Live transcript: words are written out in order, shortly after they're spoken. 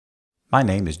My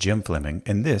name is Jim Fleming,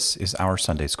 and this is Our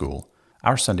Sunday School.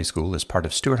 Our Sunday School is part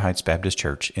of Stuart Heights Baptist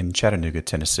Church in Chattanooga,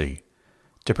 Tennessee.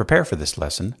 To prepare for this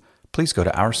lesson, please go to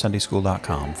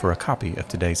OurSundaySchool.com for a copy of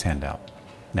today's handout.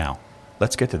 Now,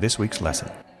 let's get to this week's lesson.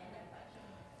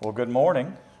 Well, good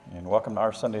morning, and welcome to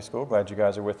Our Sunday School. Glad you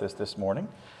guys are with us this morning.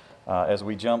 As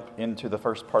we jump into the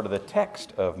first part of the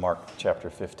text of Mark chapter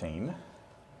 15,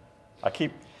 I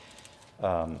keep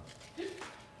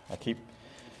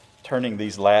turning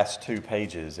these last two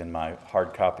pages in my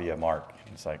hard copy of Mark.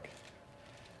 It's like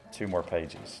two more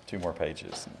pages.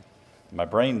 My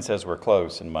brain says we're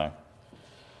close, and my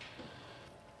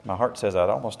heart says I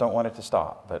almost don't want it to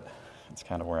stop, but it's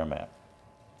kind of where I'm at.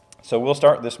 So we'll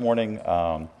start this morning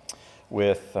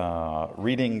with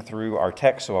reading through our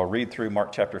text. So I'll read through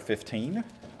Mark chapter 15.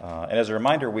 And as a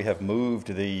reminder, we have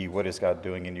moved the What is God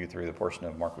Doing in You through the portion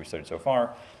of Mark we've studied so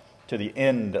far to the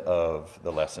end of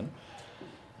the lesson.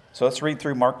 So let's read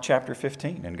through Mark chapter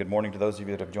 15. And good morning to those of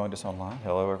you that have joined us online.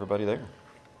 Hello, everybody there.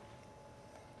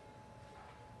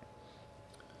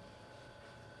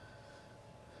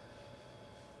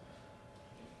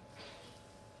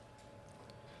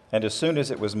 And as soon as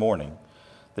it was morning,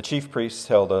 the chief priests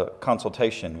held a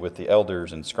consultation with the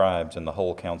elders and scribes and the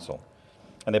whole council.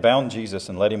 And they bound Jesus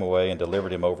and led him away and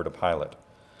delivered him over to Pilate.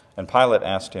 And Pilate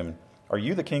asked him, "Are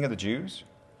you the king of the Jews?"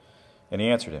 And he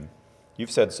answered him,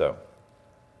 "You've said so."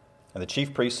 And the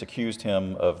chief priests accused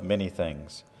him of many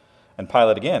things. And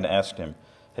Pilate again asked him,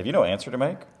 "Have you no answer to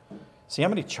make? See how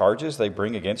many charges they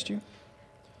bring against you?"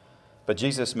 But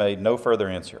Jesus made no further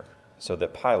answer, so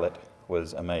that Pilate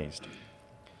was amazed.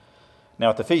 Now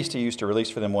at the feast he used to release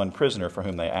for them one prisoner for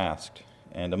whom they asked.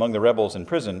 And among the rebels in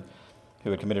prison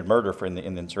who had committed murder in the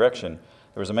insurrection,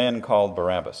 there was a man called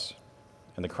Barabbas.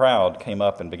 And the crowd came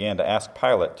up and began to ask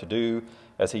Pilate to do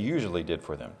as he usually did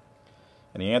for them.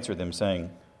 And he answered them,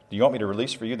 saying, "Do you want me to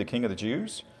release for you the king of the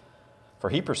Jews?" For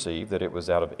he perceived that it was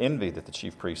out of envy that the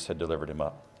chief priests had delivered him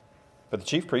up. But the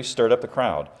chief priests stirred up the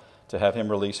crowd to have him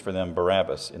release for them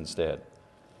Barabbas instead.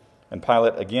 And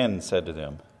Pilate again said to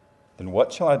them, "Then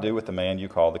what shall I do with the man you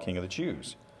call the king of the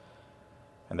Jews?"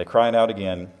 And they cried out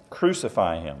again,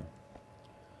 "Crucify him."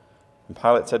 And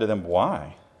Pilate said to them,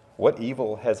 "Why? What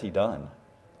evil has he done?"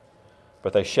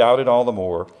 But they shouted all the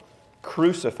more,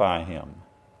 "Crucify him."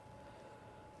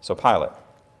 So Pilate,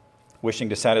 wishing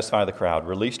to satisfy the crowd,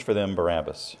 released for them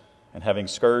Barabbas, and having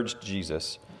scourged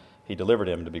Jesus, he delivered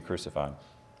him to be crucified.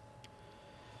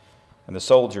 And the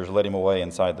soldiers led him away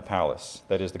inside the palace,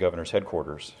 that is the governor's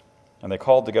headquarters, and they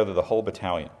called together the whole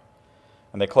battalion.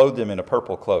 And they clothed him in a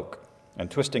purple cloak,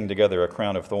 and twisting together a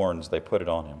crown of thorns, they put it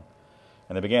on him.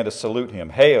 And they began to salute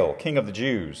him, "Hail, King of the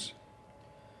Jews!"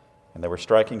 And they were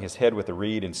striking his head with a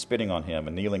reed and spitting on him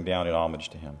and kneeling down in homage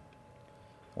to him.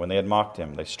 When they had mocked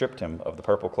him, they stripped him of the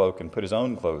purple cloak and put his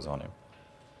own clothes on him.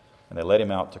 And they led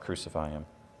him out to crucify him.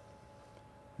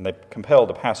 And they compelled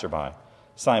a passerby,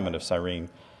 Simon of Cyrene,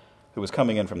 who was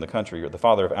coming in from the country, the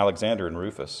father of Alexander and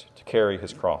Rufus, to carry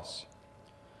his cross.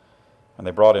 And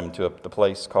they brought him to the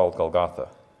place called Golgotha,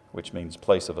 which means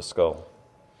place of a skull.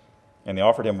 And they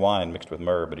offered him wine mixed with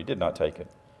myrrh, but he did not take it.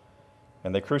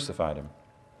 And they crucified him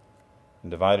and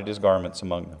divided his garments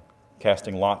among them,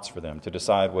 casting lots for them to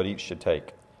decide what each should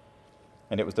take.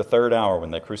 And it was the third hour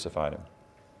when they crucified him.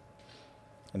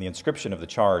 And the inscription of the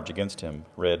charge against him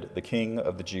read, "The King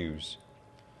of the Jews."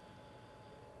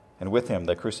 And with him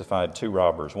they crucified two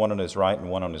robbers, one on his right and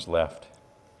one on his left.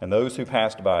 And those who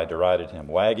passed by derided him,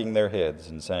 wagging their heads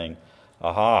and saying,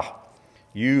 "Aha,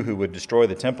 you who would destroy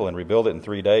the temple and rebuild it in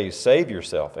 3 days, save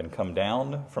yourself and come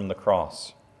down from the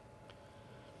cross."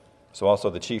 So also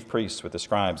the chief priests with the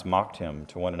scribes mocked him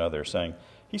to one another, saying,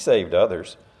 "He saved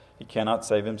others. He cannot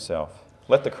save himself.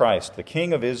 Let the Christ, the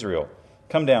King of Israel,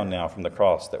 come down now from the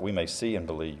cross that we may see and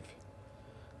believe."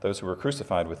 Those who were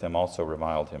crucified with him also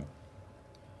reviled him.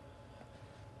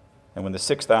 And when the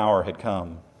 6th hour had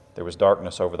come, there was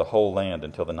darkness over the whole land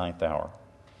until the 9th hour.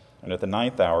 And at the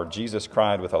 9th hour, Jesus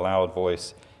cried with a loud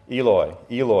voice, "Eloi,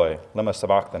 Eloi, lema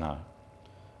sabachthani,"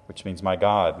 which means, my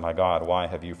God, why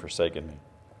have you forsaken me?"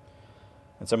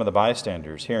 And some of the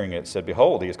bystanders, hearing it, said,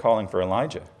 "Behold, he is calling for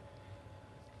Elijah."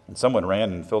 And someone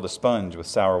ran and filled a sponge with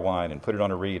sour wine and put it on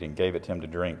a reed and gave it to him to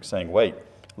drink, saying, "Wait,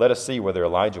 let us see whether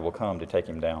Elijah will come to take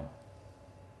him down."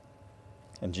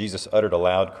 And Jesus uttered a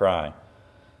loud cry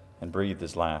and breathed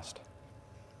his last.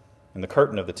 And the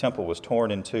curtain of the temple was torn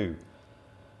in two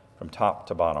from top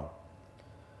to bottom.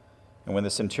 And when the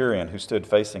centurion who stood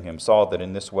facing him saw that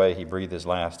in this way he breathed his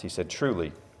last, he said,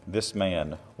 "Truly, this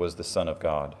man was the Son of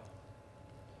God."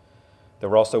 There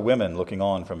were also women looking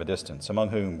on from a distance, among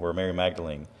whom were Mary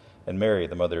Magdalene and Mary,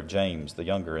 the mother of James the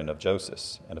younger, and of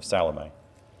Joseph, and of Salome.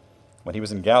 When he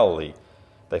was in Galilee,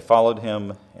 they followed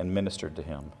him and ministered to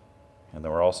him. And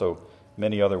there were also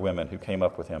many other women who came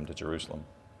up with him to Jerusalem.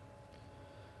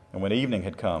 And when evening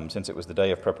had come, since it was the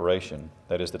day of preparation,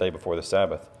 that is, the day before the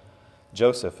Sabbath,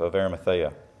 Joseph of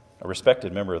Arimathea, a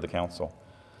respected member of the council,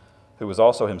 who was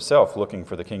also himself looking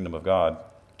for the kingdom of God,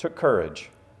 took courage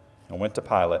and went to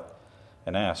Pilate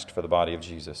and asked for the body of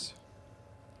Jesus.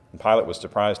 And Pilate was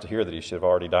surprised to hear that he should have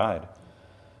already died.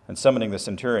 And summoning the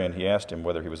centurion, he asked him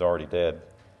whether he was already dead.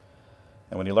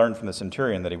 And when he learned from the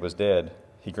centurion that he was dead,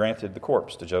 he granted the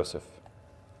corpse to Joseph.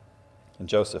 And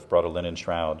Joseph brought a linen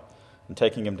shroud, and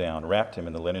taking him down, wrapped him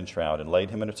in the linen shroud, and laid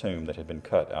him in a tomb that had been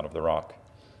cut out of the rock.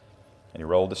 And he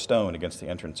rolled a stone against the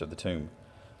entrance of the tomb.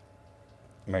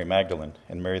 Mary Magdalene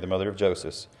and Mary, the mother of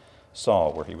Joseph,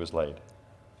 saw where he was laid.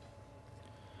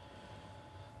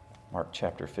 Mark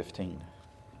chapter 15.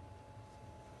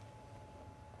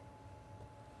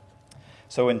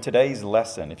 So in today's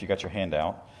lesson, if you got your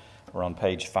handout, we're on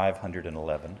page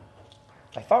 511.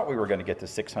 I thought we were going to get to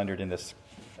 600 in this.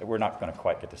 We're not going to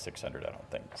quite get to 600, I don't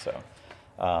think. So,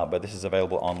 but this is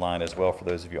available online as well for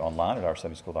those of you online at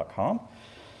oursundayschool.com.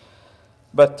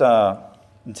 But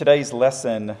in today's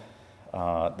lesson,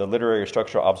 the literary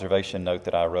structural observation note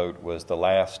that I wrote was the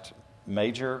last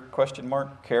major question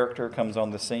mark character comes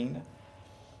on the scene,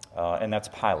 and that's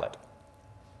Pilate.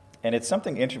 And it's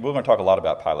something interesting. We're going to talk a lot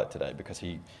about Pilate today because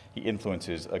he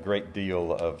influences a great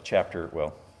deal of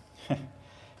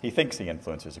he thinks he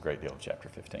influences a great deal of chapter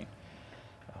 15.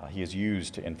 He is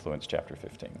used to influence chapter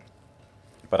 15.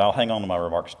 But I'll hang on to my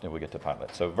remarks until we get to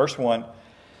Pilate. So verse 1,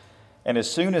 and as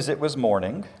soon as it was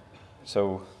morning,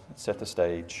 so let's set the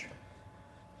stage.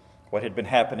 What had been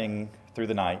happening through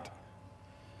the night?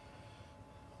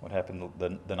 What happened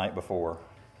the night before?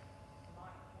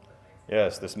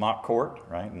 Yes, this mock court,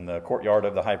 right, in the courtyard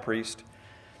of the high priest.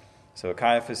 So at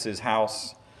Caiaphas'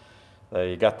 house,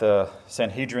 they got the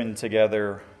Sanhedrin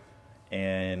together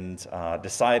and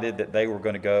decided that they were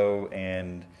going to go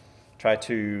and try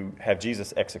to have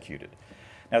Jesus executed.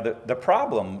 Now, the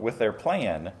problem with their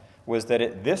plan was that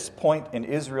at this point in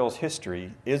Israel's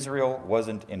history, Israel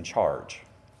wasn't in charge.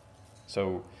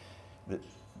 So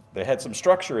they had some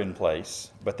structure in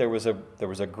place, but there was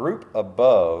a group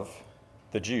above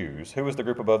the Jews. Who was the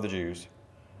group above the Jews?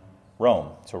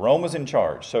 Rome. So Rome was in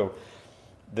charge. So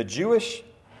the Jewish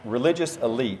religious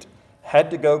elite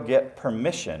had to go get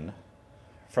permission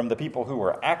from the people who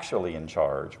were actually in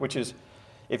charge, which is,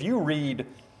 if you read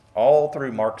all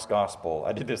through Mark's gospel,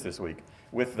 I did this week,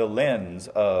 with the lens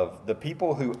of the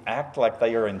people who act like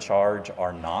they are in charge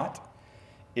are not,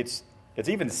 it's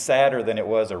even sadder than it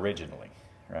was originally,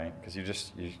 right? Because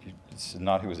it's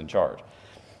not who was in charge.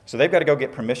 So they've got to go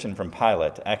get permission from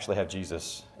Pilate to actually have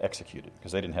Jesus executed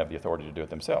because they didn't have the authority to do it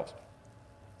themselves.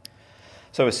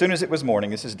 So as soon as it was morning,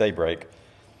 this is daybreak,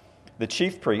 the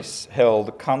chief priests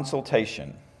held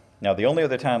consultation. Now, the only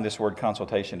other time this word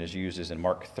consultation is used is in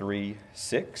Mark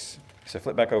 3:6. So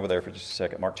flip back over there for just a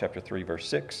second. Mark chapter 3, verse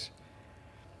 6.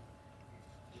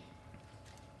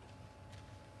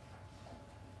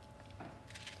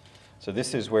 So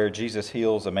this is where Jesus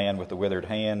heals a man with the withered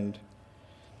hand.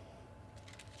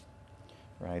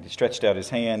 Right, he stretched out his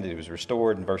hand, it was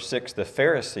restored. In verse 6, the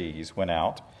Pharisees went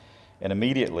out and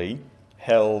immediately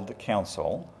held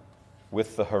counsel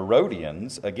with the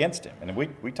Herodians against him. And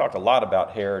we talked a lot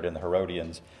about Herod and the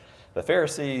Herodians. The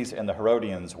Pharisees and the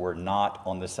Herodians were not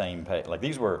on the same page. Like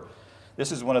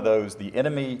this is one of those, the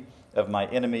enemy of my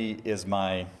enemy is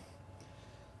my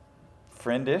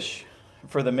friendish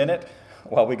for the minute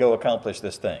while we go accomplish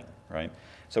this thing, right?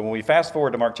 So when we fast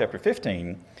forward to Mark chapter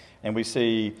 15, and we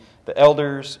see the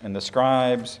elders and the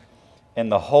scribes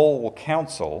and the whole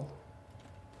council,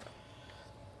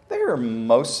 they are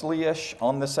mostly-ish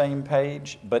on the same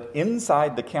page, but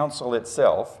inside the council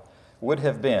itself would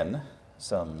have been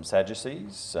some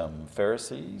Sadducees, some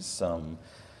Pharisees, some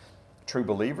true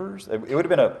believers. It would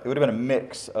have been a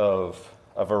mix of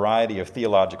a variety of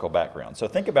theological backgrounds. So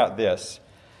think about this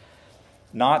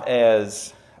not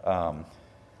as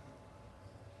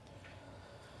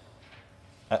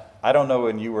I don't know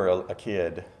when you were a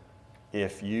kid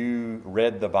if you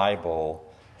read the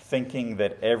Bible thinking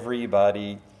that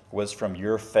everybody was from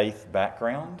your faith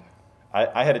background.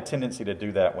 I had a tendency to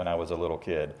do that when I was a little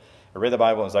kid. I read the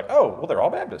Bible and was like, oh, well, they're all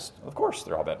Baptists. Of course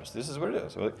they're all Baptists. This is what it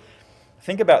is. So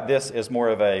think about this as more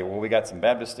of we got some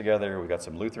Baptists together, we got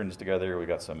some Lutherans together, we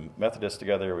got some Methodists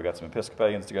together, we got some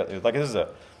Episcopalians together. Like this is a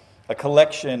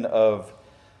collection of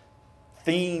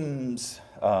themes,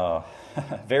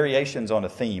 variations on a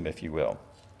theme, if you will.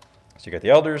 So you got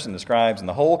the elders and the scribes and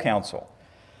the whole council.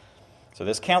 So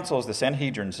this council is the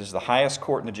Sanhedrin. This is the highest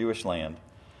court in the Jewish land.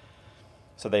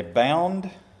 So they bound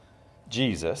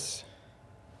Jesus.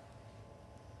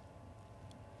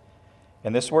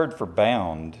 And this word for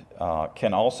bound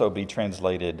can also be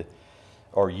translated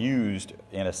or used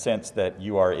in a sense that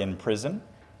you are in prison.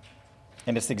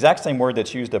 And it's the exact same word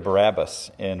that's used of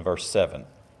Barabbas in verse 7.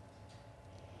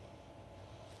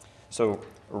 So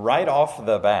right off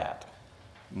the bat,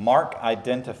 Mark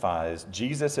identifies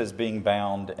Jesus as being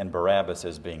bound and Barabbas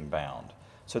as being bound.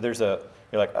 So you're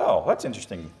like, oh, that's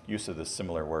interesting use of this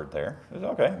similar word there.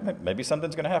 Okay, maybe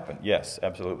something's going to happen. Yes,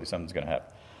 absolutely, something's going to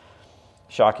happen.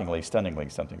 Shockingly, stunningly,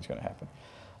 something's going to happen.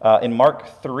 In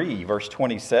Mark 3, verse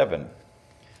 27,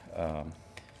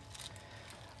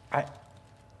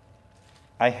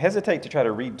 I hesitate to try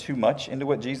to read too much into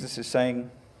what Jesus is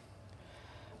saying,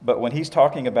 but when he's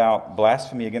talking about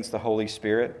blasphemy against the Holy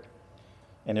Spirit,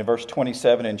 and in verse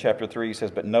 27 in chapter 3, he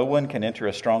says, "But no one can enter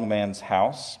a strong man's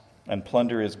house and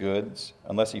plunder his goods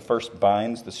unless he first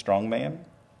binds the strong man."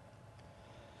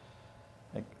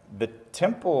 The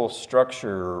temple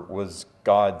structure was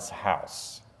God's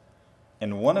house.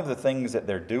 And one of the things that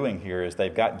they're doing here is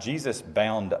they've got Jesus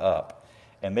bound up,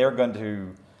 and they're going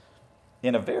to,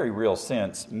 in a very real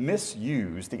sense,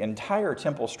 misuse the entire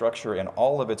temple structure and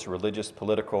all of its religious,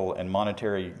 political, and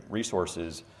monetary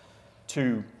resources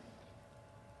to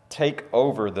take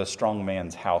over the strong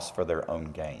man's house for their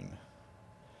own gain.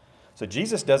 So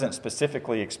Jesus doesn't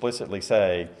specifically, explicitly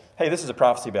say, hey, this is a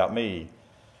prophecy about me,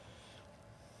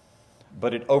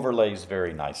 but it overlays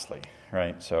very nicely,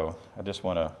 right? So I just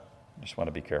want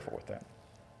to be careful with that.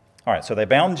 All right, so they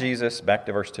bound Jesus, back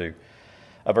to verse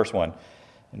 1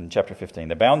 in chapter 15.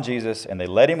 They bound Jesus and they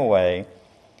led him away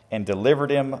and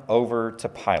delivered him over to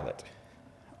Pilate.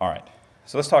 All right,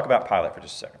 so let's talk about Pilate for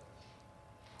just a second.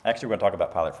 Actually, we're going to talk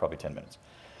about Pilate for probably 10 minutes.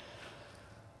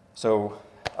 So,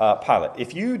 Pilate,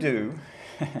 if you do,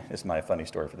 this is my funny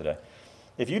story for the day.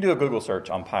 If you do a Google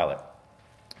search on Pilate,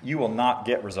 you will not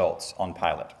get results on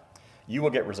Pilate. You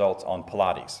will get results on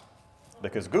Pilates,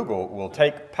 because Google will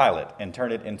take Pilate and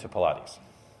turn it into Pilates,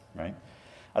 right?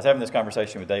 I was having this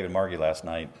conversation with David Margie last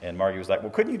night, and Margie was like, well,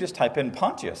 couldn't you just type in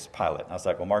Pontius Pilate? And I was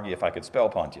like, well, Margie, if I could spell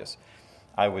Pontius,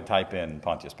 I would type in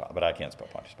Pontius Pilate, but I can't spell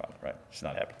Pontius Pilate, right? She's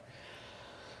not happy.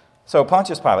 So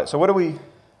Pontius Pilate. So what do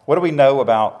we know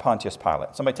about Pontius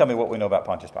Pilate? Somebody tell me what we know about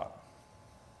Pontius Pilate.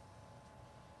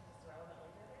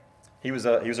 He was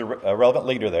a relevant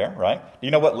leader there, right? Do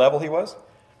you know what level he was?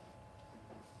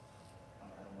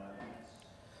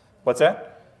 What's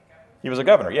that? He was a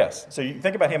governor, yes. So you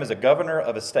think about him as a governor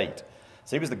of a state.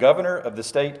 So he was the governor of the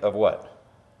state of what?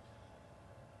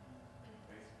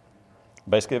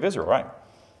 Basically of Israel, right?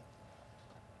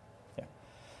 Yeah.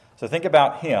 So think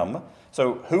about him.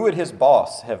 So who would his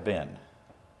boss have been?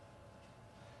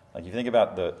 Like you think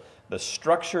about the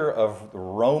structure of the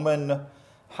Roman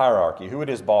hierarchy, who would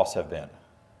his boss have been?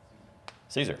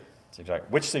 Caesar.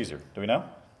 Which Caesar? Do we know?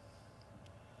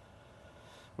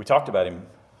 We talked about him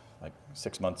like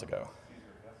 6 months ago.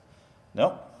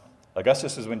 No.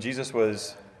 Augustus is when Jesus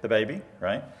was the baby,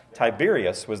 right?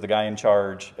 Tiberius was the guy in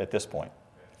charge at this point.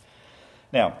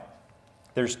 Now,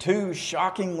 there's two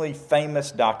shockingly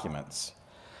famous documents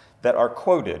that are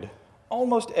quoted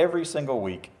almost every single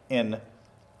week in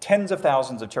tens of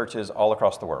thousands of churches all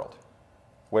across the world,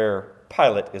 where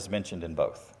Pilate is mentioned in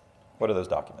both. What are those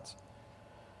documents?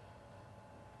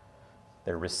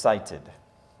 They're recited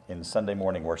in Sunday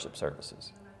morning worship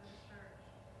services.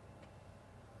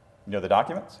 You know the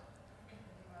documents?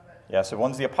 Yeah, so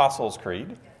one's the Apostles'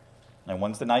 Creed, and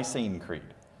one's the Nicene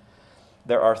Creed.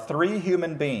 There are 3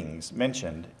 human beings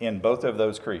mentioned in both of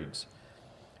those creeds: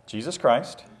 Jesus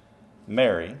Christ,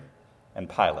 Mary, and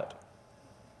Pilate.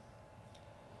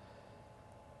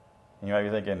 And you might be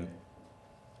thinking,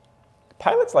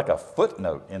 Pilate's like a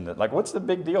footnote in the, like, what's the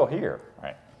big deal here?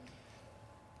 Right?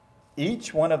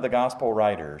 Each one of the gospel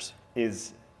writers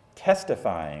is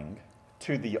testifying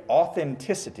to the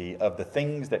authenticity of the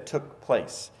things that took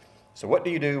place. So what do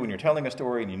you do when you're telling a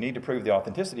story and you need to prove the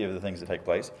authenticity of the things that take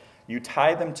place? You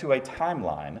tie them to a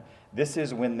timeline. This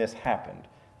is when this happened.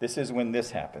 This is when this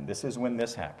happened. This is when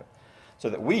this happened. So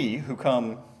that we who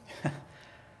come,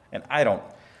 and I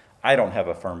don't have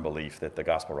a firm belief that the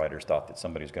gospel writers thought that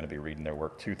somebody's going to be reading their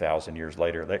work 2,000 years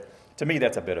later. To me,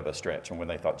 that's a bit of a stretch, and when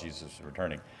they thought Jesus was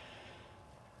returning.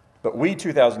 But we,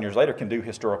 2,000 years later, can do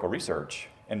historical research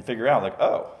and figure out, like,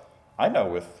 oh, I know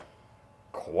with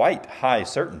quite high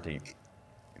certainty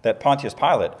that Pontius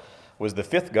Pilate was the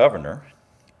 5th governor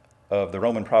of the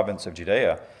Roman province of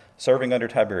Judea, serving under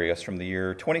Tiberius from the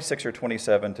year 26 or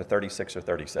 27 to 36 or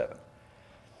 37. And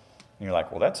you're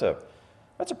like, well, that's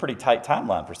a pretty tight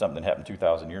timeline for something that happened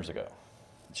 2,000 years ago.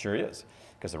 It sure is,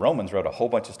 because the Romans wrote a whole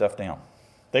bunch of stuff down.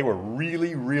 They were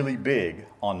really, really big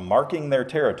on marking their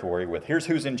territory with here's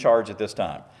who's in charge at this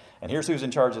time, and here's who's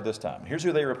in charge at this time, here's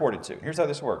who they reported to, here's how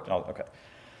this worked. And all, okay.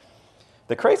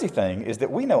 The crazy thing is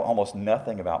that we know almost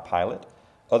nothing about Pilate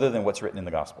other than what's written in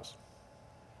the Gospels.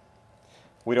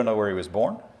 We don't know where he was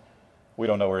born. We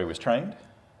don't know where he was trained.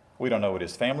 We don't know what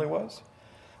his family was.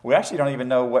 We actually don't even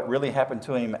know what really happened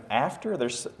to him after. I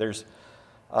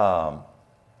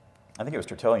think it was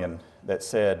Tertullian that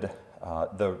said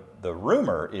the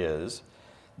rumor is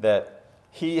that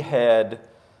he had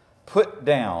put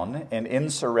down an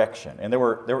insurrection, and there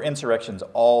were insurrections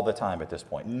all the time at this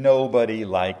point. Nobody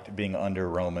liked being under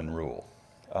Roman rule.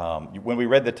 When we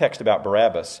read the text about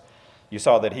Barabbas, you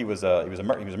saw that he was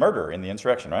a murderer in the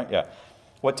insurrection, right? Yeah.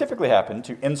 What typically happened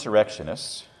to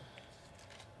insurrectionists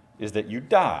is that you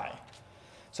die.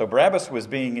 So Barabbas was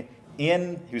being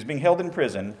held in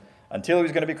prison until he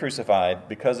was going to be crucified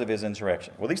because of his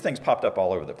insurrection. Well, these things popped up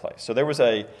all over the place. So there was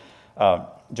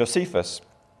Josephus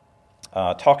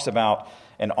talks about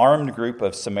an armed group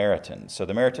of Samaritans. So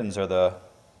the Samaritans are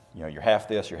you're half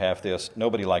this, you're half this.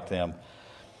 Nobody liked them.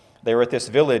 They were at this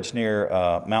village near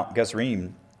Mount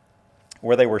Gerizim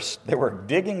where they were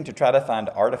digging to try to find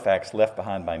artifacts left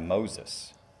behind by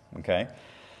Moses. Okay?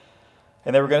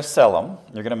 And they were going to sell them.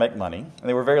 They're going to make money. And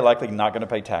they were very likely not going to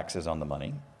pay taxes on the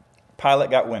money.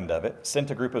 Pilate got wind of it, sent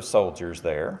a group of soldiers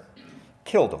there,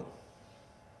 killed them,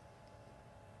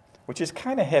 which is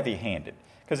kind of heavy-handed.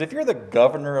 Because if you're the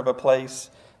governor of a place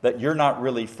that you're not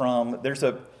really from, there's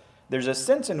a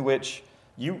sense in which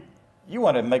you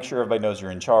want to make sure everybody knows you're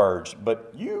in charge,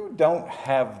 but you don't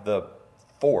have the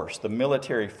force, the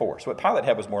military force. What Pilate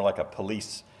had was more like a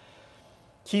police,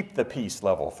 keep the peace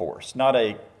level force, not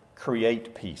a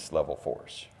create peace level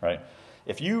force, right?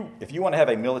 If you want to have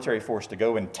a military force to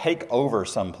go and take over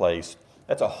someplace,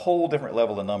 that's a whole different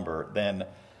level of number than,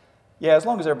 as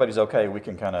long as everybody's okay, we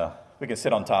can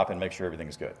sit on top and make sure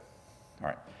everything's good. All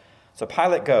right. So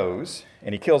Pilate goes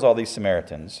and he kills all these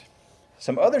Samaritans.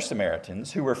 Some other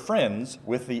Samaritans who were friends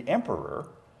with the emperor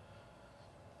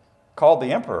got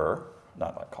in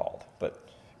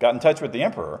touch with the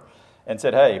emperor and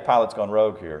said, hey, Pilate's gone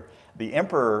rogue here. The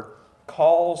emperor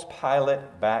calls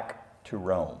Pilate back to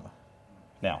Rome.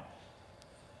 Now,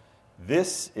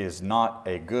 this is not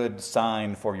a good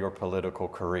sign for your political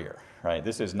career, right?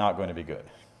 This is not going to be good.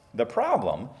 The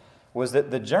problem was that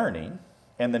the journey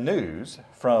and the news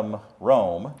from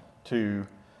Rome to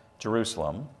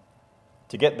Jerusalem,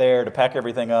 to get there, to pack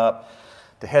everything up,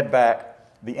 to head back,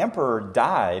 the emperor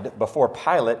died before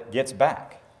Pilate gets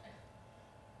back.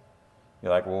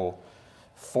 You're like, well,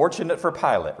 fortunate for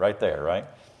Pilate right there, right?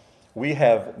 We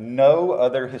have no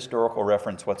other historical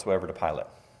reference whatsoever to Pilate.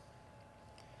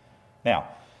 Now,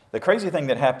 the crazy thing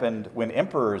that happened when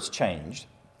emperors changed,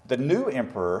 the new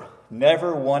emperor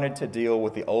never wanted to deal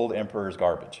with the old emperor's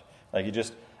garbage. Like I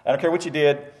don't care what you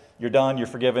did, you're done, you're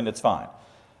forgiven, it's fine.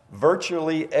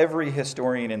 Virtually every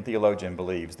historian and theologian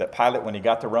believes that Pilate, when he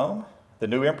got to Rome, the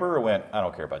new emperor went, I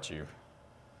don't care about you,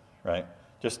 right?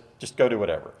 Just go do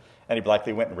whatever. And he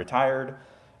likely went and retired,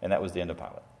 and that was the end of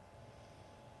Pilate.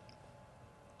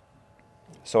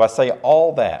 So I say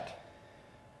all that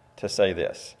to say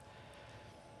this.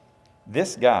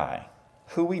 This guy,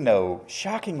 who we know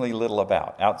shockingly little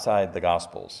about outside the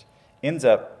Gospels, ends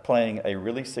up playing a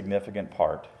really significant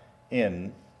part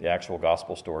in the actual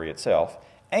Gospel story itself.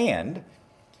 And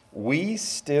we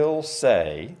still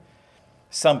say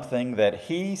something that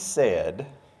he said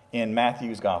in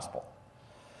Matthew's Gospel.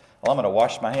 Well, I'm going to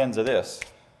wash my hands of this.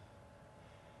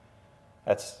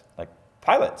 That's like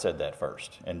Pilate said that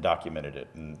first and documented it.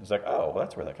 And it's like, oh, well,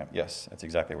 that's where that came from. Yes, that's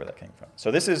exactly where that came from.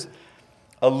 So this is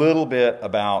a little bit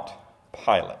about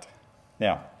Pilate.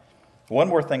 Now, one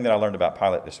more thing that I learned about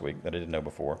Pilate this week that I didn't know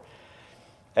before.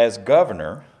 As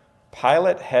governor,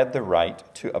 Pilate had the right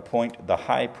to appoint the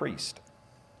high priest.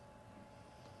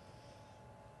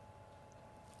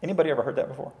 Anybody ever heard that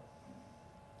before?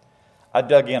 I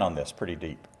dug in on this pretty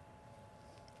deep.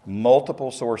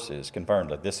 Multiple sources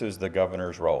confirmed that this is the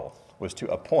governor's role, was to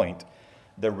appoint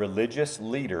the religious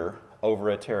leader over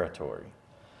a territory.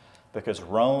 Because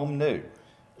Rome knew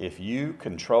if you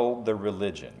controlled the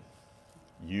religion,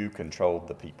 you controlled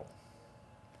the people.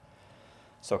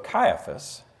 So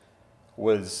Caiaphas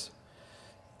was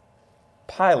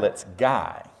Pilate's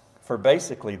guy for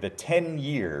basically the 10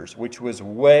 years, which was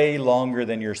way longer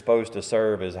than you're supposed to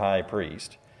serve as high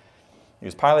priest. He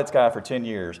was Pilate's guy for 10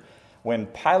 years. When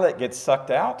Pilate gets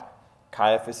sucked out,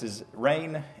 Caiaphas'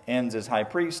 reign ends as high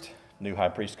priest. New high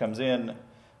priest comes in.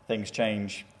 Things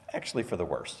change, actually for the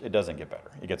worse. It doesn't get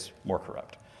better. It gets more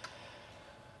corrupt.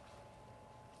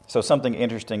 So something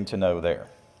interesting to know there.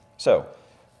 So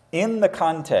In the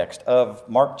context of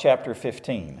Mark chapter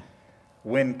 15,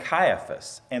 when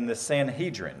Caiaphas and the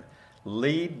Sanhedrin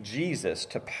lead Jesus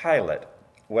to Pilate,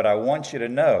 what I want you to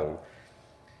know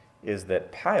is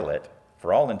that Pilate,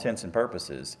 for all intents and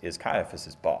purposes, is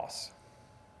Caiaphas' boss.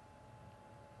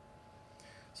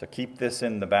 So keep this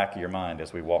in the back of your mind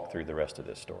as we walk through the rest of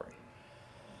this story.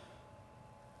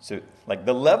 So, like,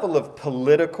 the level of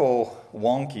political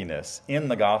wonkiness in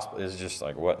the gospel is just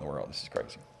like, what in the world? This is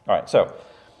crazy. All right, so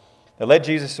they led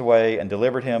Jesus away and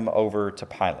delivered him over to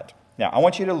Pilate. Now, I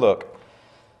want you to look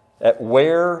at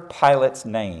where Pilate's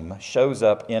name shows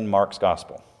up in Mark's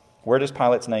gospel. Where does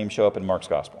Pilate's name show up in Mark's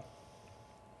gospel?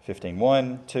 15,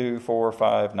 1, 2, 4,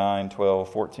 5, 9,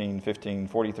 12, 14, 15,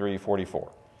 43,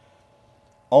 44.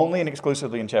 Only and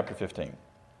exclusively in chapter 15.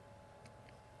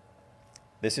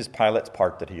 This is Pilate's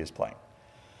part that he is playing,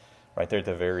 right there at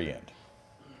the very end.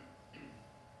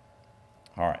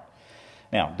 All right.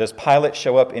 Now, does Pilate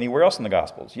show up anywhere else in the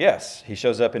Gospels? Yes. He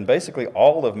shows up in basically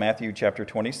all of Matthew chapter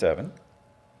 27.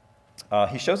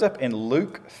 He shows up in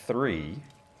Luke 3.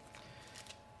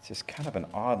 It's just kind of an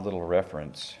odd little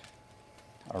reference.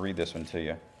 I'll read this one to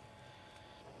you.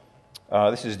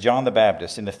 This is John the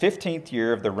Baptist. In the 15th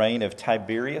year of the reign of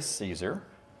Tiberius Caesar,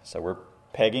 so we're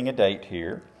pegging a date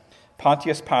here,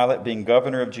 Pontius Pilate being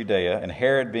governor of Judea and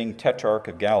Herod being tetrarch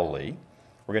of Galilee.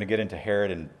 We're going to get into Herod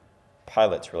and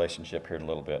Pilate's relationship here in a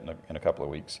little bit, in a couple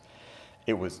of weeks.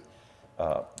 It was,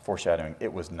 foreshadowing,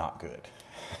 it was not good.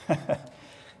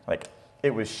 Like,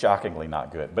 it was shockingly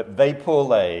not good. But they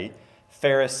pull a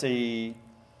Pharisee,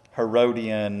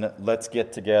 Herodian, let's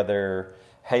get together,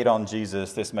 hate on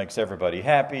Jesus, this makes everybody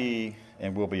happy,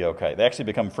 and we'll be okay. They actually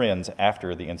become friends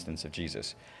after the instance of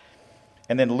Jesus.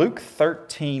 And then Luke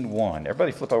 13:1.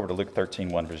 Everybody flip over to Luke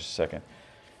 13:1 for just a second.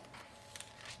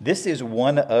 This is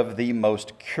one of the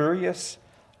most curious,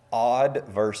 odd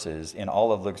verses in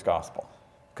all of Luke's gospel.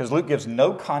 Because Luke gives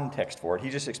no context for it. He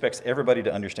just expects everybody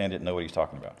to understand it and know what he's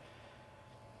talking about.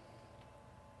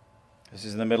 This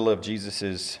is in the middle of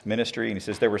Jesus' ministry, and he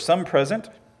says, there were some present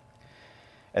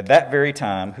at that very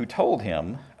time who told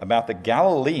him about the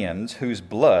Galileans whose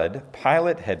blood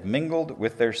Pilate had mingled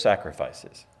with their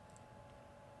sacrifices.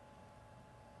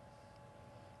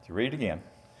 So read it again,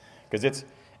 because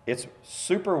it's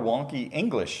super wonky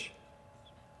English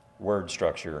word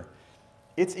structure.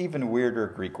 It's even weirder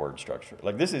Greek word structure.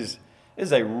 Like, this is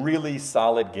a really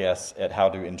solid guess at how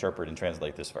to interpret and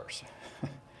translate this verse.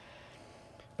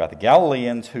 About the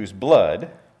Galileans whose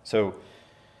blood, so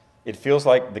it feels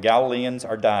like the Galileans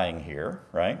are dying here,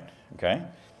 right? Okay.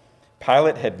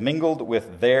 Pilate had mingled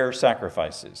with their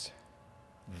sacrifices.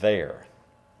 Their.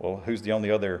 Well, who's the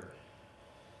only other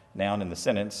noun in the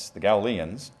sentence? The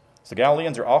Galileans. So the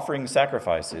Galileans are offering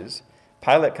sacrifices.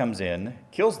 Pilate comes in,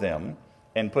 kills them,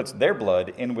 and puts their blood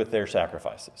in with their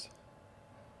sacrifices.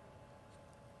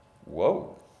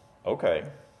 Whoa. Okay.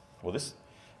 Well,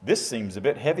 this seems a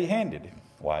bit heavy-handed.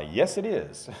 Why, yes, it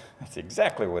is. That's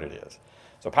exactly what it is.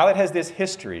 So Pilate has this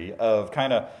history of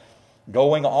kind of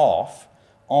going off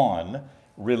on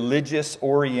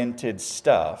religious-oriented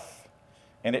stuff,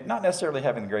 and it not necessarily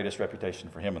having the greatest reputation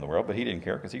for him in the world, but he didn't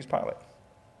care because he's Pilate.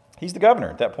 He's the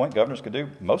governor. At that point, governors could do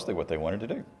mostly what they wanted to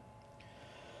do.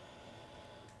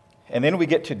 And then we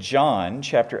get to John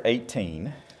chapter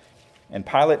 18, and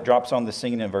Pilate drops on the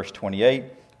scene in verse 28.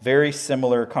 Very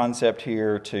similar concept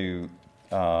here to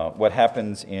what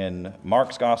happens in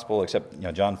Mark's gospel, except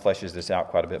John fleshes this out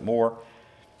quite a bit more.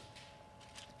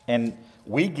 And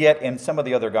we get in some of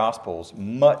the other gospels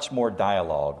much more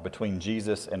dialogue between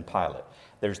Jesus and Pilate.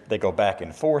 They go back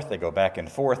and forth.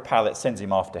 Pilate sends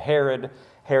him off to Herod.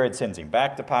 Herod sends him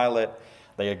back to Pilate.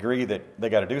 They agree that they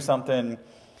got to do something.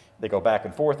 They go back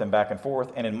and forth.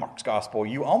 And in Mark's gospel,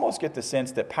 you almost get the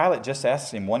sense that Pilate just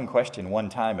asks him one question one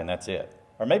time and that's it.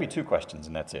 Or maybe two questions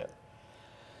and that's it.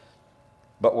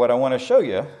 But what I want to show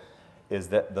you is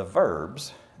that the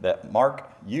verbs that Mark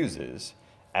uses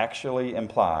actually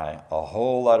imply a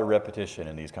whole lot of repetition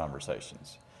in these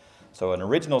conversations. So an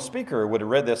original speaker would have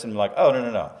read this and be like, oh,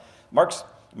 no.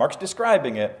 Mark's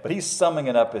describing it, but he's summing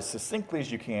it up as succinctly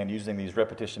as you can using these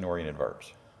repetition-oriented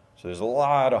verbs. So there's a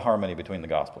lot of harmony between the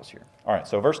Gospels here. All right,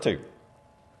 so verse 2.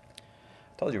 I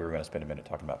told you we were going to spend a minute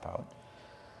talking about Pilate.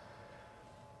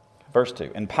 Verse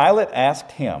 2. And Pilate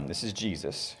asked him, this is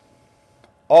Jesus,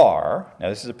 now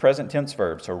this is a present tense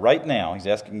verb, so right now, he's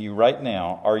asking you right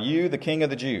now, are you the king of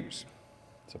the Jews?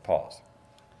 So pause.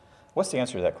 What's the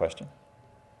answer to that question?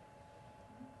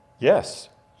 Yes.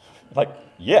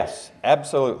 Yes,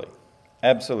 absolutely.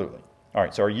 Absolutely. All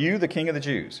right, so are you the king of the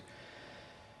Jews?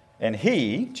 And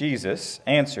he, Jesus,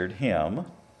 answered him,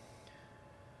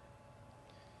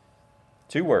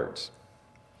 two words,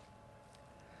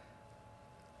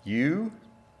 You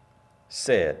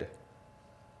said.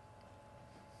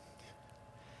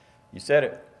 You said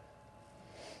it.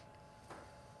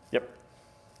 Yep,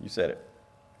 you said it.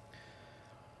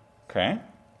 Okay,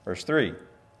 verse 3.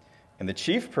 And the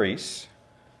chief priests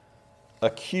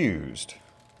accused,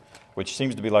 which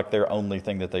seems to be like their only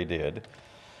thing that they did.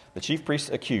 The chief priests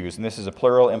accused, and this is a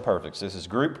plural imperfect. So this is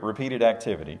group repeated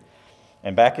activity.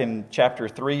 And back in chapter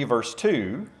 3, verse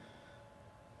 2,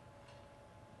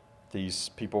 these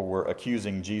people were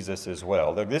accusing Jesus as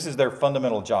well. This is their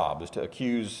fundamental job, is to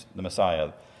accuse the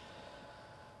Messiah.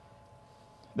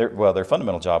 Their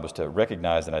fundamental job was to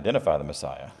recognize and identify the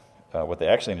Messiah. What they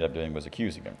actually ended up doing was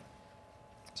accusing him.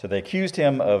 So they accused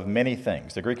him of many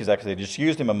things. The Greek is actually, they just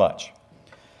accused him of much.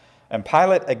 And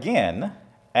Pilate again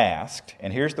asked,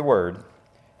 and here's the word,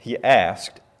 he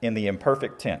asked in the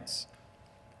imperfect tense.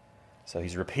 So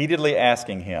he's repeatedly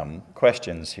asking him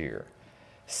questions here,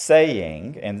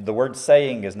 saying, and the word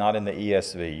saying is not in the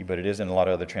ESV, but it is in a lot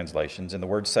of other translations, and the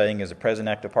word saying is a present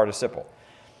active participle,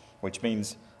 which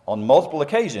means on multiple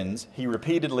occasions he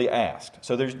repeatedly asked.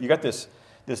 So you got this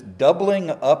doubling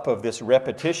up of this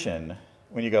repetition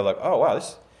when you go like, oh wow,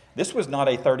 this was not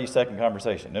a 30-second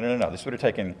conversation. No. This would have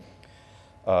taken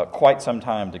quite some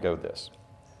time to go this.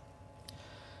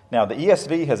 Now, the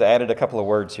ESV has added a couple of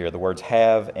words here, the words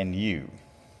have and you.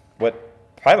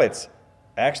 What Pilate's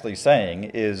actually saying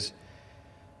is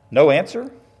no answer,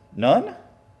 none.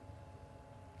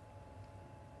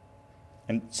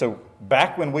 And so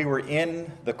back when we were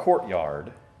in the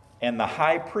courtyard and the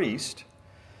high priest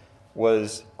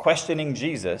was questioning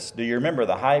Jesus, do you remember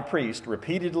the high priest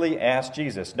repeatedly asked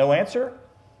Jesus, no answer,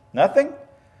 nothing,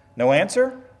 no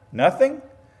answer, nothing,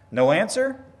 no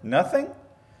answer, nothing?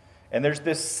 And there's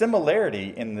this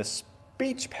similarity in the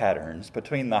speech patterns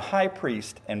between the high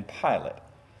priest and Pilate,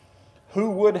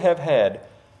 who would have had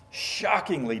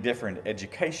shockingly different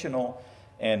educational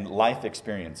and life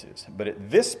experiences. But at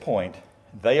this point,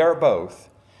 they are both,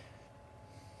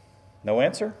 no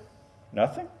answer,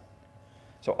 nothing.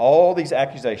 So all these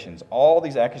accusations, and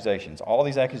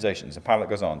Pilate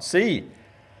goes on, see,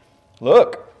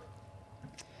 look,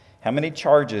 how many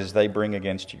charges they bring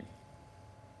against you.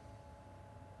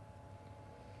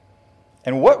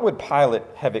 And what would Pilate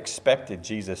have expected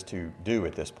Jesus to do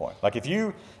at this point? Like if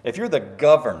you're the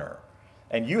governor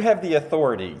and you have the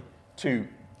authority to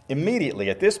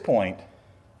immediately at this point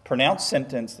pronounce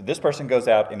sentence that this person goes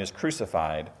out and is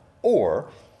crucified, or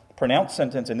pronounce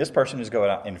sentence and this person is going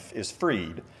out and is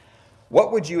freed,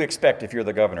 what would you expect if you're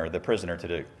the governor, the prisoner, to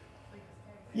do?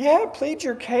 Yeah, plead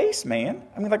your case, man.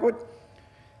 I mean, like what?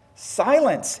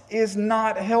 Silence is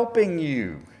not helping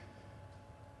you.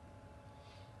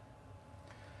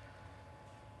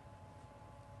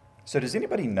 So does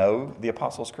anybody know the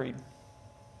Apostles' Creed?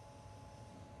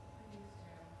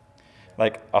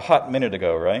 Like a hot minute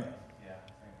ago, right? Yeah.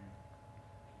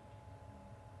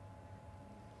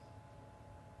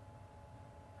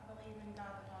 I believe in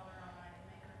God the Father Almighty,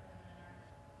 maker of heaven and earth,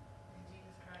 and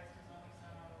Jesus Christ, his only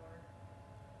Son, our Lord,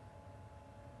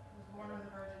 who was born of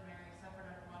the Virgin Mary, suffered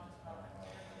under Pontius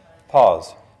Pilate.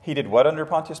 Pause. He did what under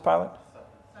Pontius Pilate?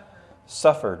 Suffered.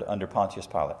 Suffered under Pontius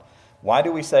Pilate. Why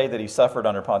do we say that he suffered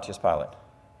under Pontius Pilate?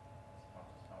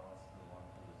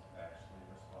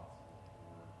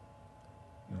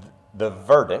 The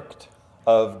verdict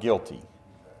of guilty.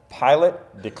 Pilate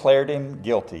declared him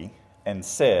guilty and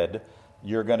said,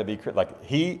 you're going to be, like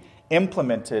he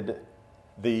implemented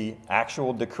the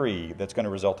actual decree that's going to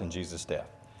result in Jesus'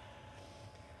 death.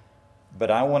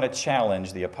 But I want to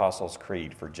challenge the Apostles'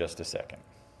 Creed for just a second.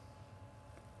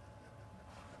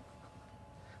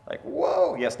 Like,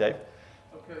 whoa, yes, Dave?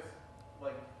 Because,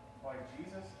 like, by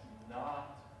Jesus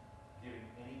not giving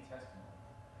any testimony,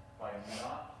 by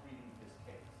not pleading his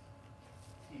case,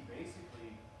 he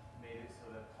basically made it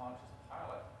so that Pontius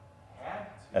Pilate had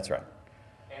to That's right.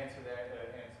 answer the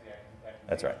accusation.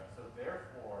 That's right. So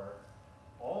therefore,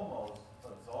 almost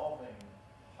absolving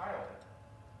Pilate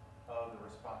of the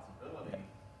responsibility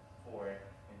for it,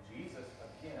 and Jesus,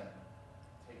 again,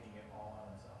 taking it all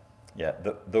on himself. Yeah,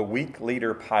 the weak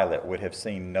leader Pilate would have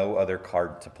seen no other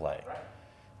card to play.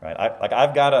 Right?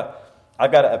 I've got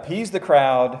to appease the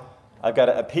crowd. I've got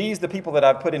to appease the people that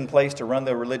I've put in place to run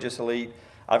the religious elite.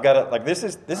 I've got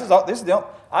to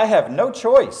I have no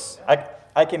choice.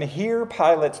 I can hear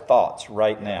Pilate's thoughts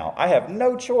right now. I have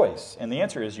no choice. And the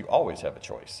answer is you always have a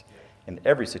choice. In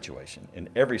every situation, in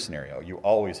every scenario, you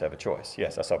always have a choice.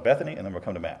 Yes, I saw Bethany, and then we'll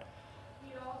come to Matt.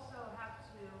 He'd also have to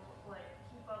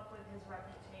keep up with his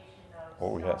reputation of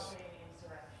Oh, yes. stopping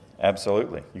insurrection.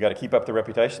 Absolutely. You got to keep up the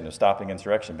reputation of stopping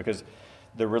insurrection, because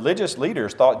the religious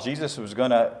leaders thought Jesus was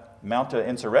going to mount an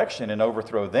insurrection and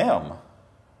overthrow them.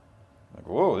 Like,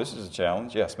 whoa, this is a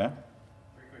challenge. Yes, ma'am?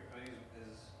 Very quickly,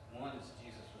 one is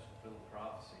Jesus was fulfilling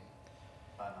prophecy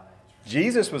by not answering.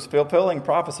 Jesus was fulfilling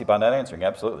prophecy by not answering.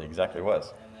 Absolutely, exactly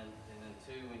was. And then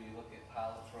two, when you look at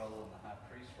Pilate's role and the high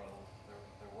priest's role,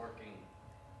 they're working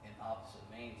in opposite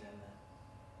means, and then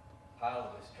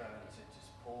Pilate is trying to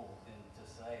just pull and to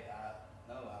say,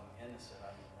 I'm innocent.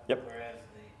 Yep. Whereas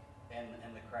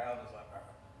the crowd is like,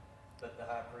 but the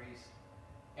high priest,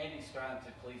 and he's trying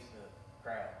to please the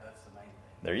crowd. That's the main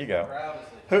thing. There you go. The crowd is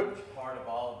the huge part of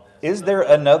all of this. Is there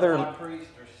another? The high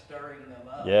priests are stirring them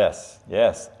up. Yes.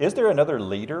 Is there another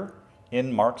leader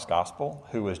in Mark's gospel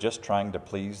who was just trying to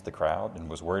please the crowd and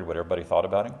was worried what everybody thought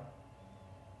about him?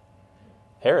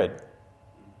 Herod.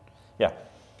 Yeah.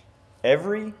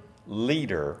 Every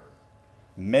leader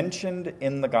mentioned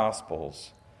in the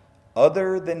gospels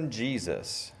other than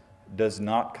Jesus does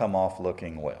not come off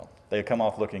looking well. They come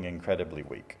off looking incredibly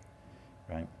weak,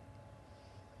 right?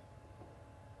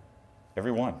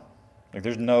 Every one. Like,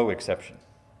 there's no exception.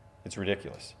 It's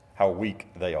ridiculous how weak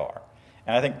they are.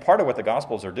 And I think part of what the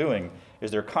Gospels are doing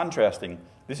is they're contrasting,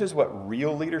 this is what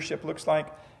real leadership looks like,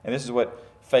 and this is what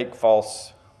fake,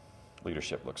 false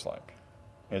leadership looks like.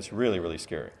 And it's really, really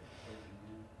scary.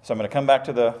 So I'm going to come back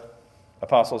to the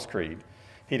Apostles' Creed.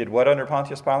 He did what under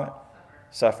Pontius Pilate?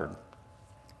 Suffered.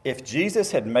 If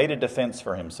Jesus had made a defense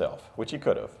for himself, which he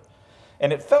could have,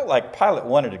 and it felt like Pilate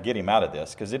wanted to get him out of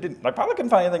this because Pilate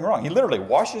couldn't find anything wrong. He literally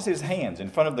washes his hands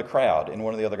in front of the crowd in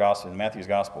one of the other Gospels, in Matthew's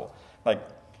Gospel. Like,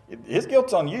 his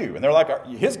guilt's on you. And they're like,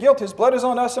 his guilt, his blood is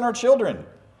on us and our children.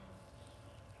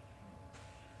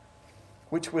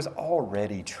 Which was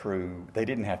already true. They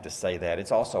didn't have to say that.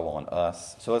 It's also on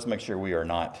us. So let's make sure we are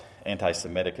not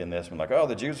anti-Semitic in this. We're like,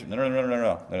 the Jews.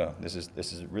 No. This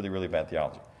is really, really bad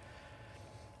theology.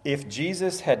 If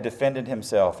Jesus had defended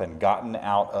himself and gotten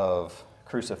out of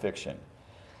crucifixion,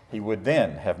 he would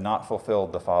then have not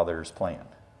fulfilled the Father's plan.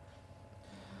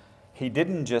 He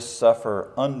didn't just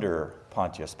suffer under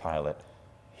Pontius Pilate.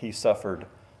 He suffered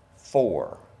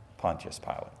for Pontius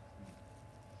Pilate.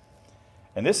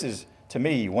 And this is, to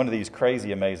me, one of these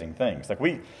crazy, amazing things. Like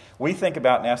we think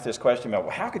about and ask this question about,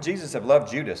 well, how could Jesus have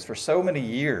loved Judas for so many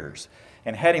years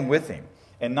and had him with him?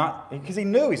 And not, because he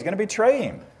knew he's going to betray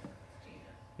him.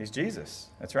 He's Jesus.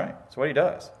 That's right. That's what he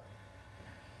does.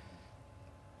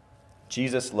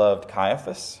 Jesus loved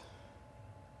Caiaphas,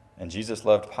 and Jesus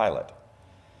loved Pilate.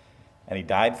 And he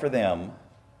died for them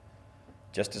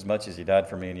just as much as he died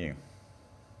for me and you.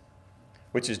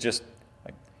 Which is just,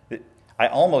 I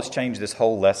almost changed this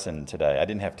whole lesson today. I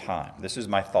didn't have time. This was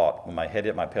my thought when my head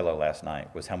hit my pillow last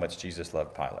night, was how much Jesus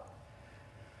loved Pilate.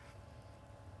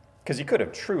 Because he could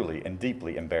have truly and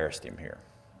deeply embarrassed him here.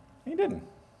 He didn't.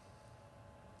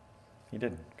 He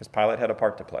didn't, because Pilate had a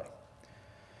part to play.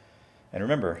 And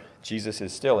remember, Jesus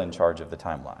is still in charge of the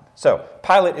timeline. So,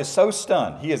 Pilate is so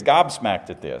stunned, he is gobsmacked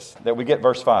at this, that we get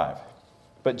verse 5.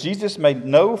 But Jesus made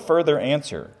no further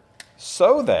answer,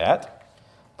 so that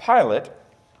Pilate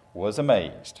was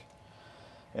amazed.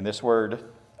 And this word,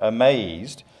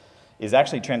 amazed, is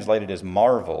actually translated as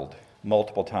marveled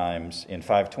multiple times in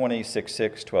 5:20,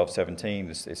 6:6, 12:17.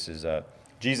 This is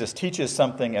Jesus teaches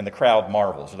something and the crowd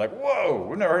marvels. It's like, whoa,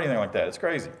 we've never heard anything like that. It's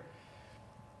crazy.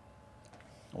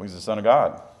 Well, he's the Son of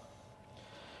God.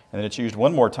 And then it's used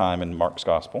one more time in Mark's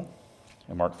Gospel,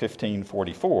 in Mark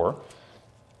 15:44,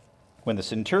 when the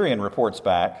centurion reports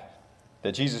back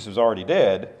that Jesus was already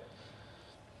dead.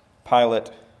 Pilate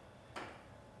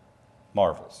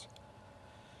marvels.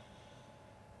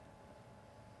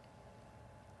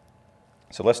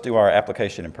 So let's do our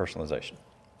application and personalization.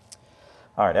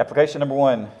 All right, application number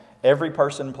 1, every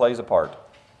person plays a part.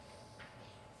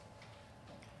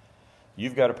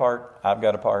 You've got a part, I've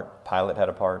got a part, Pilate had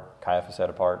a part, Caiaphas had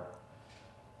a part.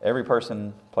 Every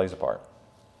person plays a part.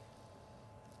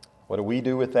 What do we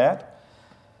do with that?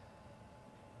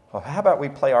 Well, how about we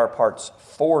play our parts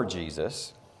for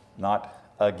Jesus, not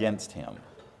against him?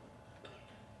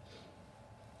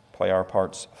 Play our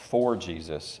parts for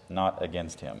Jesus, not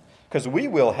against him. Because we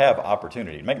will have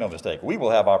opportunity, make no mistake, we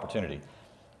will have opportunity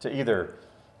to either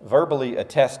verbally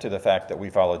attest to the fact that we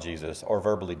follow Jesus or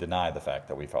verbally deny the fact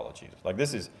that we follow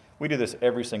Jesus. We do this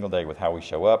every single day with how we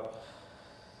show up,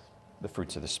 the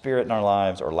fruits of the Spirit in our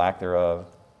lives or lack thereof.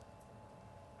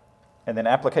 And then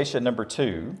application number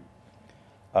 2,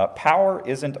 power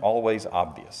isn't always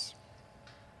obvious.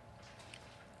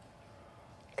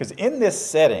 Because in this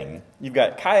setting, you've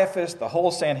got Caiaphas, the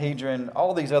whole Sanhedrin,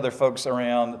 all these other folks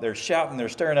around. They're shouting, they're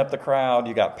stirring up the crowd.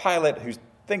 You've got Pilate who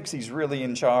thinks he's really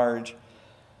in charge.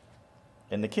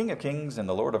 And the King of Kings and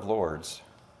the Lord of Lords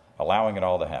allowing it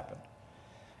all to happen.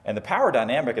 And the power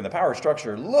dynamic and the power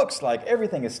structure looks like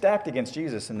everything is stacked against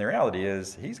Jesus, and the reality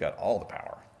is he's got all the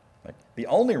power. Like, the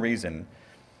only reason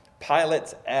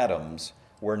Pilate's atoms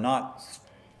were not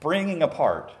springing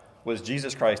apart was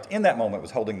Jesus Christ in that moment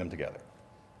was holding them together.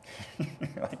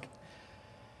 Like,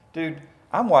 dude,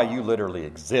 I'm why you literally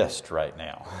exist right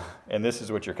now. And this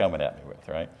is what you're coming at me with,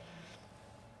 right?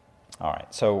 All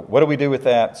right, so what do we do with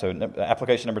that? So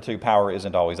application number 2, power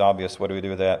isn't always obvious. What do we do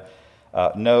with that?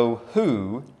 Know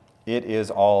who it is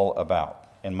all about.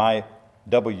 And my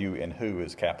W in who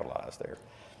is capitalized there.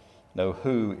 Know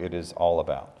who it is all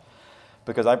about.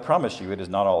 Because I promise you, it is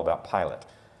not all about Pilate.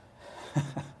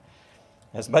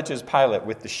 As much as Pilate,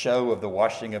 with the show of the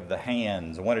washing of the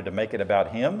hands, wanted to make it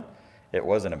about him, it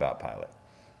wasn't about Pilate.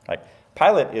 Like,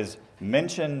 Pilate is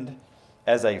mentioned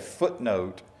as a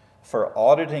footnote for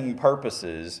auditing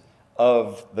purposes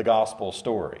of the gospel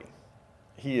story.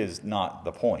 He is not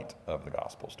the point of the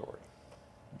gospel story.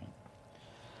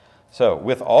 So,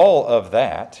 with all of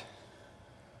that,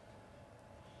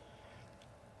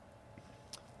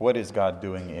 what is God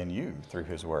doing in you through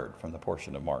his word from the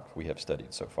portion of Mark we have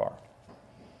studied so far?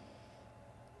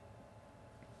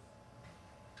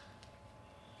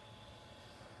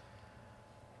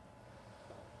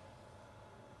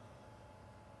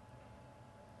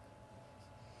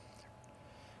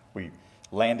 We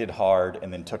landed hard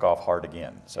and then took off hard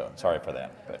again. So sorry for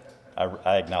that, but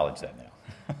I acknowledge that now.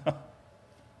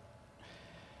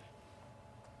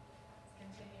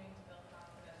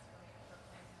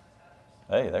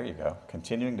 Hey, there you go.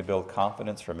 Continuing to build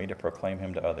confidence for me to proclaim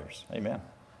him to others. Amen.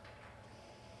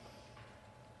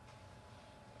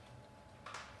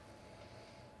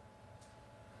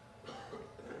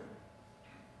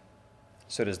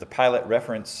 So does the Pilate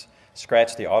reference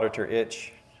scratch the auditor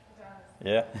itch?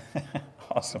 Yeah?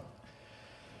 Awesome.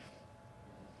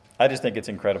 I just think it's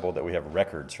incredible that we have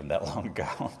records from that long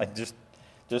ago.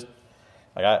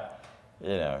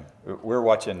 We're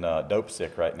watching Dope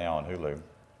Sick right now on Hulu.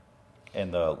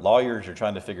 And the lawyers are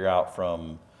trying to figure out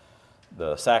from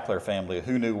the Sackler family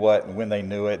who knew what and when they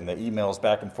knew it, and the emails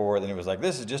back and forth. And it was like,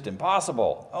 this is just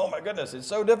impossible. Oh my goodness, it's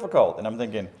so difficult. And I'm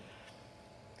thinking,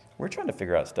 we're trying to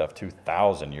figure out stuff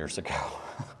 2,000 years ago,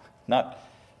 not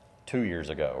 2 years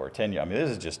ago or 10 years. I mean,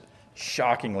 this is just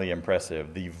shockingly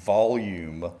impressive, the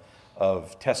volume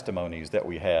of testimonies that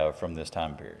we have from this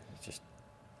time period. It's just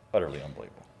utterly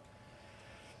unbelievable.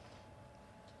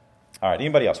 All right,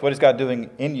 anybody else? What is God doing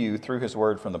in you through his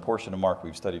word from the portion of Mark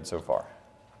we've studied so far?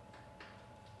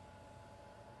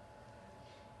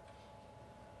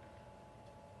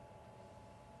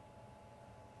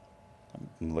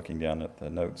 I'm looking down at the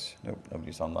notes. Nope,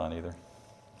 nobody's online either.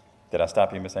 Did I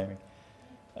stop you, Miss Amy?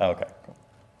 Oh, okay, cool.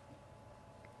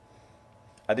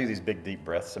 I do these big, deep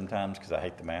breaths sometimes because I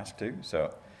hate the mask too.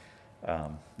 So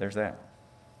there's that.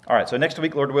 All right, so next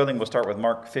week, Lord willing, we'll start with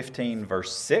Mark 15,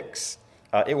 verse 6.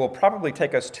 It will probably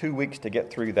take us 2 weeks to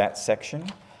get through that section.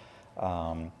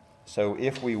 So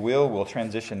if we will, we'll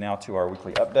transition now to our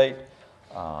weekly update.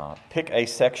 Pick a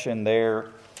section there.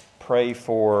 Pray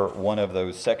for one of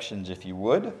those sections if you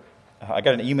would. I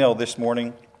got an email this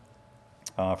morning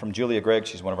from Julia Gregg.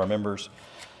 She's one of our members.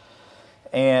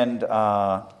 And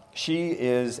she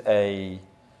is and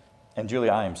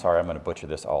Julia, I am sorry, I'm going to butcher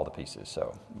this all to pieces,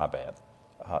 so my bad.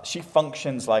 She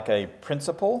functions like a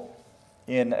principal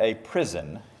in a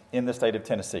prison in the state of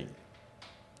Tennessee.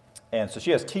 And so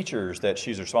she has teachers that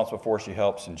she's responsible for, she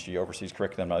helps, and she oversees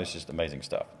curriculum. It's just amazing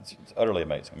stuff. It's utterly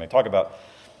amazing. I mean, talk about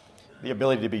the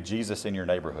ability to be Jesus in your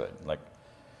neighborhood. Like,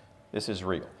 this is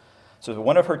real. So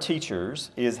one of her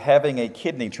teachers is having a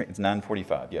kidney, it's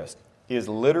 9:45, yes, is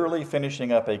literally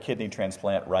finishing up a kidney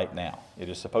transplant right now. It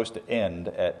is supposed to end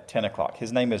at 10 o'clock.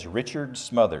 His name is Richard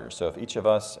Smothers. So if each of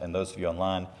us, and those of you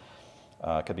online,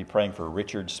 could be praying for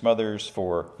Richard Smothers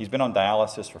he's been on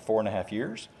dialysis for 4.5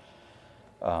 years,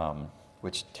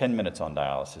 which 10 minutes on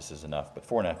dialysis is enough, but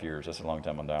 4.5 years, that's a long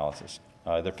time on dialysis.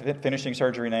 They're finishing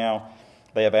surgery now.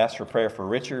 They have asked for prayer for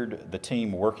Richard, the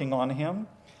team working on him,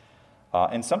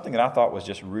 and something that I thought was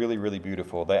just really, really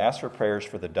beautiful. They asked for prayers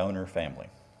for the donor family,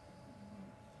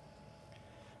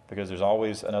 because there's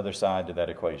always another side to that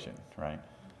equation, right?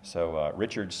 So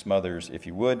Richard Smothers, if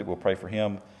you would, we'll pray for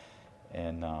him.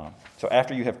 And so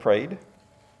after you have prayed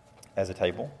as a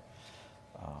table,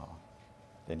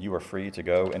 then you are free to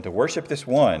go and to worship this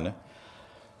one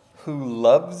who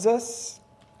loves us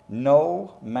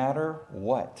no matter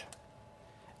what,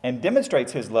 and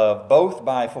demonstrates his love both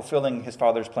by fulfilling his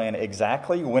Father's plan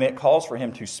exactly when it calls for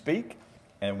him to speak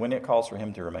and when it calls for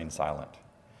him to remain silent,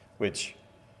 which,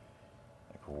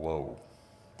 whoa,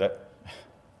 that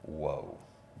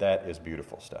is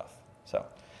beautiful stuff. So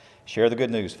Share the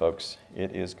good news, folks.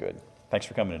 It is good. Thanks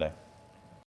for coming today.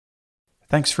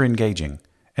 Thanks for engaging,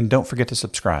 and don't forget to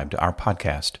subscribe to our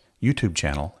podcast, YouTube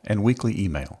channel, and weekly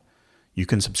email. You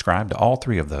can subscribe to all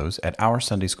three of those at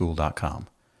OurSundaySchool.com.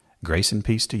 Grace and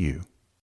peace to you.